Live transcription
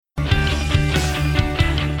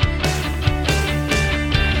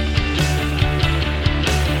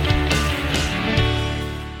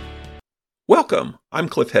Welcome. I'm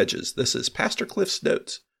Cliff Hedges. This is Pastor Cliff's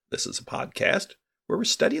Notes. This is a podcast where we're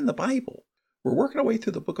studying the Bible. We're working our way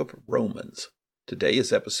through the book of Romans. Today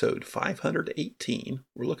is episode 518.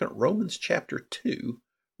 We're looking at Romans chapter 2,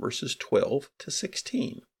 verses 12 to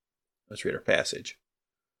 16. Let's read our passage.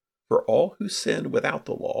 For all who sin without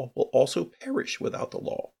the law will also perish without the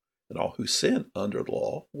law, and all who sin under the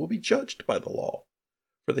law will be judged by the law.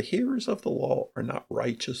 For the hearers of the law are not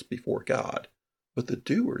righteous before God, but the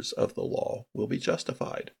doers of the law will be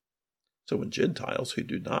justified. So when Gentiles who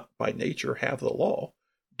do not by nature have the law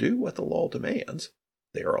do what the law demands,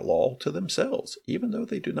 they are a law to themselves, even though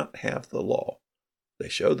they do not have the law. They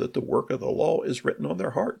show that the work of the law is written on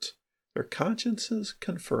their hearts. Their consciences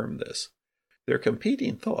confirm this. Their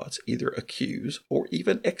competing thoughts either accuse or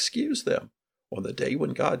even excuse them on the day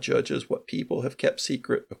when God judges what people have kept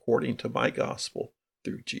secret according to my gospel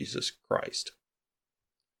through Jesus Christ.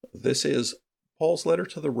 This is Paul's letter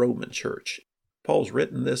to the Roman church. Paul's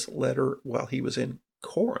written this letter while he was in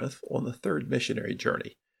Corinth on the third missionary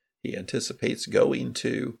journey. He anticipates going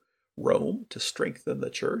to Rome to strengthen the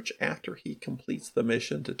church after he completes the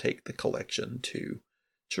mission to take the collection to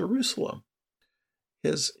Jerusalem.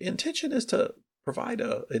 His intention is to provide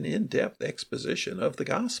an in-depth exposition of the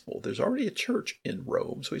gospel. There's already a church in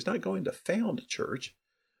Rome, so he's not going to found a church,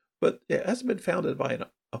 but it hasn't been founded by an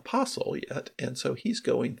apostle yet, and so he's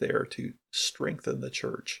going there to strengthen the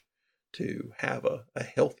church, to have a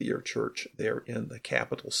healthier church there in the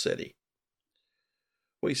capital city.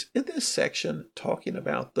 Well, he's in this section talking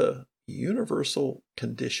about the universal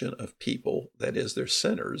condition of people, that is, they're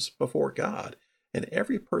sinners before God, and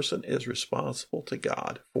every person is responsible to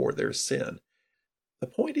God for their sin. The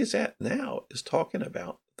point he's at now is talking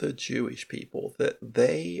about the Jewish people, that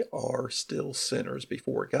they are still sinners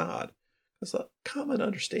before God. Because the common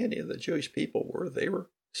understanding of the Jewish people were they were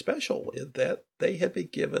special in that they had been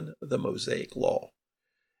given the Mosaic law.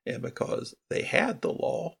 And because they had the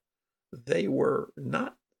law, they were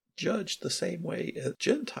not judged the same way as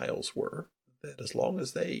Gentiles were, that as long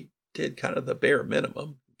as they did kind of the bare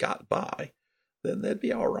minimum, got by, then they'd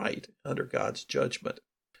be all right under God's judgment.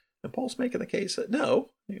 And Paul's making the case that no,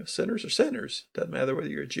 sinners are sinners. Doesn't matter whether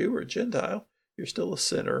you're a Jew or a Gentile, you're still a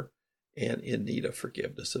sinner and in need of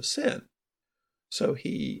forgiveness of sin. So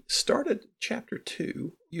he started chapter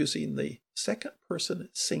 2 using the second person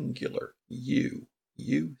singular, you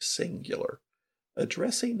singular,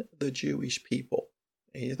 addressing the Jewish people.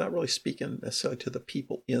 And he's not really speaking necessarily to the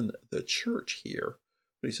people in the church here,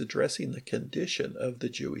 but he's addressing the condition of the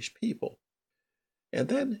Jewish people. And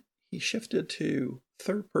then he shifted to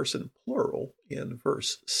third person plural in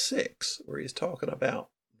verse 6, where he's talking about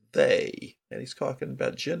they, and he's talking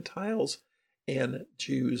about Gentiles and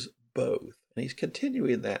Jews both. And he's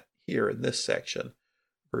continuing that here in this section,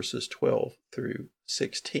 verses 12 through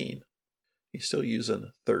 16. He's still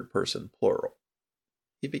using third person plural.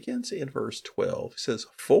 He begins in verse 12. He says,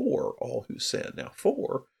 for all who sin. Now,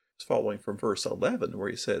 for is following from verse 11, where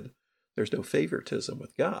he said, there's no favoritism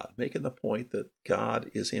with God, making the point that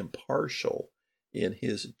God is impartial in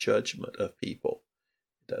his judgment of people.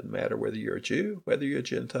 It doesn't matter whether you're a Jew, whether you're a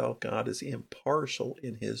Gentile, God is impartial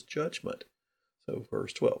in his judgment. So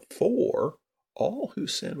verse 12, for all who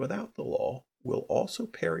sin without the law will also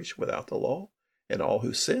perish without the law, and all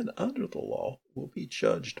who sin under the law will be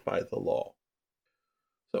judged by the law.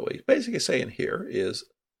 So what he's basically saying here is,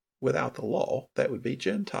 without the law, that would be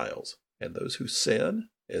Gentiles, and those who sin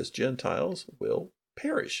as Gentiles will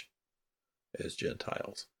perish as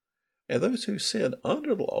Gentiles. And those who sin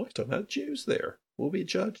under the law, he's talking about Jews there, will be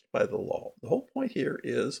judged by the law. The whole point here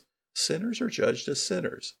is sinners are judged as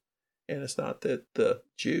sinners. And it's not that the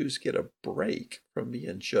Jews get a break from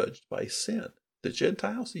being judged by sin. The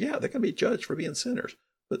Gentiles, yeah, they're going to be judged for being sinners,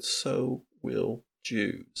 but so will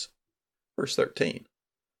Jews. Verse 13,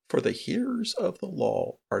 for the hearers of the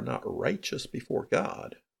law are not righteous before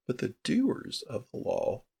God, but the doers of the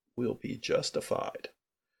law will be justified.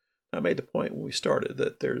 I made the point when we started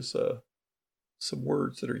that there's some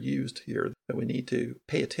words that are used here that we need to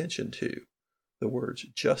pay attention to. The words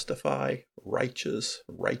justify, righteous,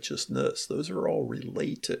 righteousness, those are all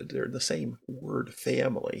related. They're in the same word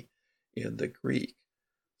family in the Greek.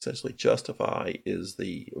 Essentially, justify is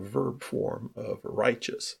the verb form of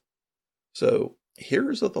righteous. So,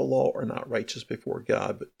 hearers of the law are not righteous before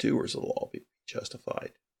God, but doers of the law be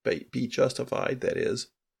justified. Be justified, that is,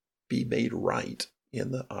 be made right in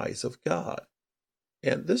the eyes of God.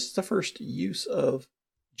 And this is the first use of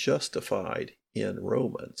justified in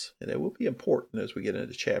Romans, and it will be important as we get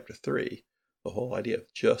into chapter 3, the whole idea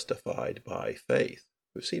of justified by faith.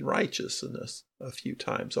 We've seen righteousness a few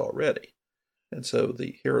times already. And so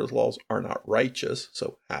the hearers' laws are not righteous.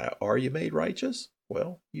 So how are you made righteous?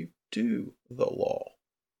 Well, you do the law.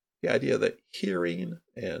 The idea that hearing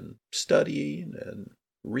and studying and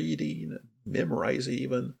reading and memorizing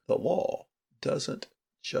even the law doesn't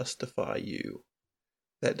justify you.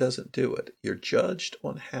 That doesn't do it. You're judged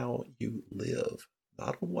on how you live,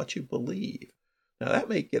 not on what you believe. Now that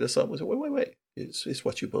may get us up and say, wait. It's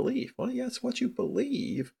what you believe. Well, yeah, it's what you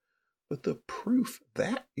believe, but the proof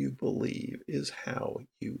that you believe is how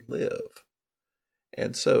you live.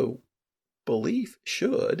 And so belief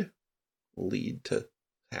should lead to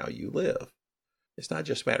how you live. It's not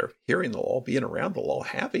just a matter of hearing the law, being around the law,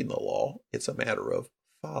 having the law. It's a matter of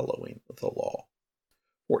following the law.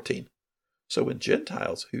 14. So when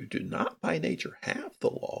Gentiles who do not by nature have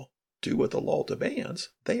the law do what the law demands,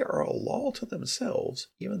 they are a law to themselves,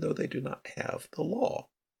 even though they do not have the law.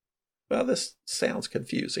 Well, this sounds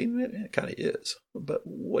confusing. It kind of is. But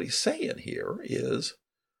what he's saying here is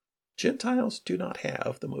Gentiles do not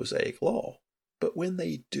have the Mosaic law. But when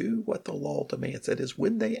they do what the law demands, that is,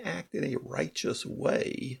 when they act in a righteous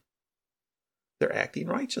way, they're acting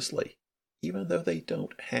righteously, even though they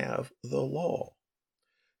don't have the law.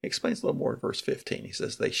 He explains a little more in verse 15. He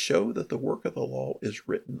says, they show that the work of the law is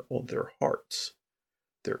written on their hearts.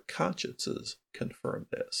 Their consciences confirm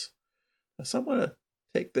this. Now, some want to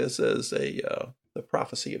take this as the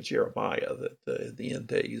prophecy of Jeremiah, that in the end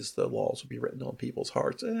days the laws will be written on people's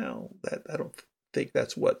hearts. Now, I don't think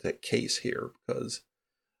that's what the case here, because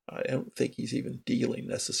I don't think he's even dealing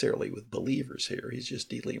necessarily with believers here. He's just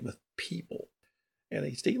dealing with people. And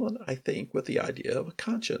he's dealing, I think, with the idea of a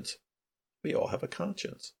conscience. We all have a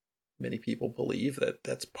conscience. Many people believe that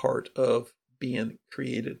that's part of being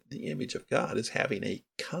created in the image of God, is having a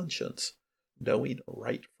conscience, knowing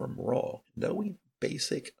right from wrong, knowing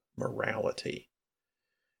basic morality.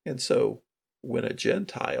 And so when a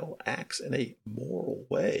Gentile acts in a moral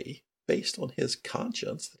way based on his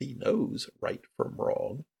conscience, that he knows right from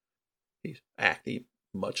wrong, he's acting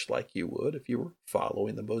much like you would if you were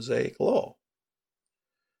following the Mosaic law.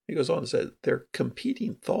 He goes on to say, their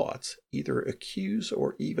competing thoughts either accuse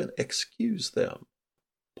or even excuse them.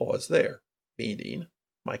 Pause there, meaning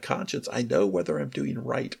my conscience, I know whether I'm doing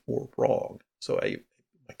right or wrong. So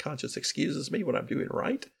my conscience excuses me when I'm doing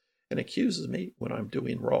right and accuses me when I'm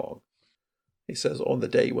doing wrong. He says, on the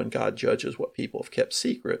day when God judges what people have kept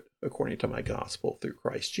secret, according to my gospel through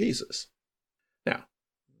Christ Jesus. Now,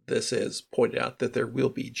 this is pointed out that there will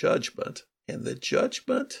be judgment, and the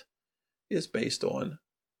judgment is based on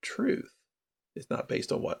truth. It's not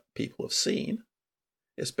based on what people have seen.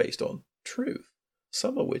 It's based on truth,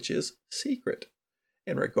 some of which is secret.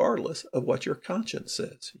 And regardless of what your conscience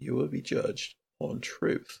says, you will be judged on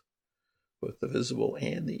truth, both the visible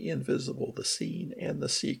and the invisible, the seen and the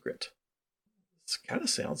secret. This kind of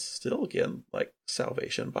sounds still, again, like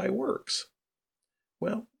salvation by works.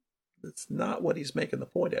 Well, that's not what he's making the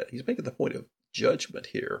point at. He's making the point of judgment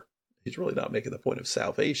here. He's really not making the point of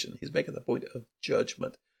salvation. He's making the point of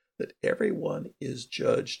judgment, that everyone is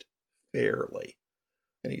judged fairly.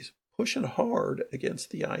 And he's pushing hard against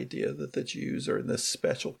the idea that the Jews are in this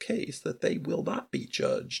special case, that they will not be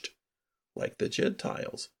judged like the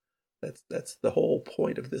Gentiles. That's the whole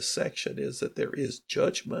point of this section, is that there is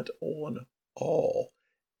judgment on all.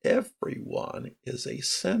 Everyone is a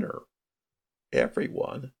sinner.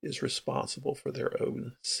 Everyone is responsible for their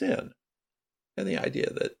own sin. And the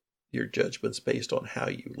idea that your judgment's based on how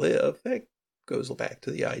you live, that goes back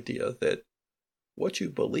to the idea that what you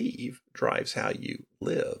believe drives how you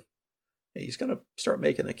live. And he's going to start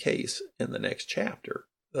making a case in the next chapter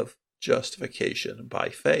of justification by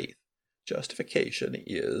faith. Justification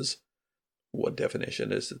is, one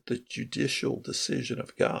definition is the judicial decision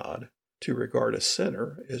of God to regard a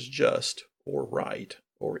sinner as just or right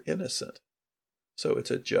or innocent. So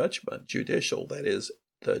it's a judgment, judicial, that is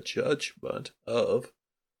the judgment of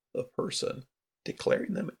a person,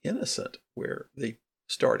 declaring them innocent, where they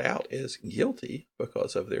start out as guilty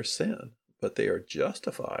because of their sin, but they are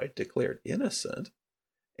justified, declared innocent,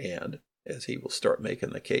 and as he will start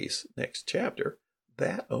making the case next chapter,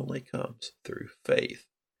 that only comes through faith.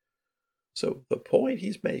 So the point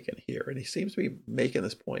he's making here, and he seems to be making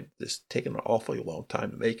this point, it's taken an awfully long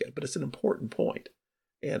time to make it, but it's an important point,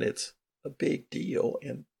 and it's a big deal,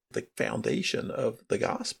 and the foundation of the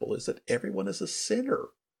gospel is that everyone is a sinner.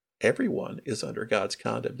 Everyone is under God's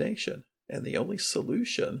condemnation, and the only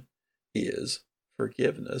solution is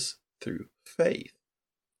forgiveness through faith.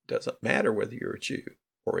 It doesn't matter whether you're a Jew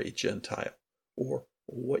or a Gentile, or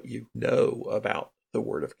what you know about the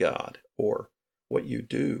Word of God, or what you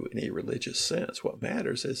do in a religious sense. What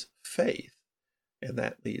matters is faith, and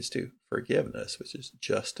that leads to forgiveness, which is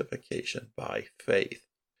justification by faith.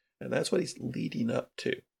 And that's what he's leading up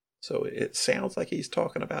to. So it sounds like he's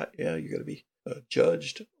talking about, you're going to be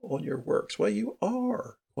judged on your works. Well, you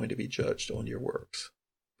are going to be judged on your works,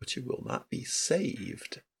 but you will not be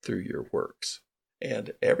saved through your works.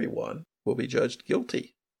 And everyone will be judged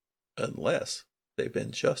guilty unless they've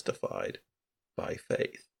been justified by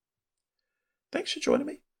faith. Thanks for joining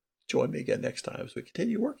me. Join me again next time as we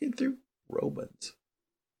continue working through Romans.